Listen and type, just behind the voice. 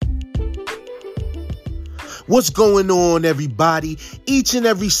What's going on, everybody? Each and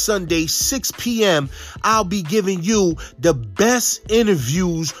every Sunday, 6 p.m., I'll be giving you the best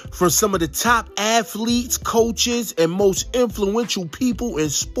interviews from some of the top athletes, coaches, and most influential people in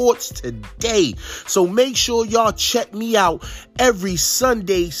sports today. So make sure y'all check me out every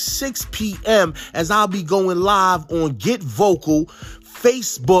Sunday, 6 p.m., as I'll be going live on Get Vocal,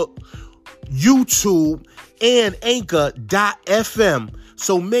 Facebook, YouTube, and Anchor.fm.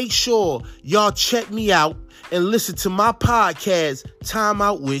 So make sure y'all check me out and listen to my podcast, Time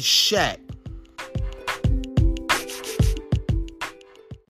Out with Shaq.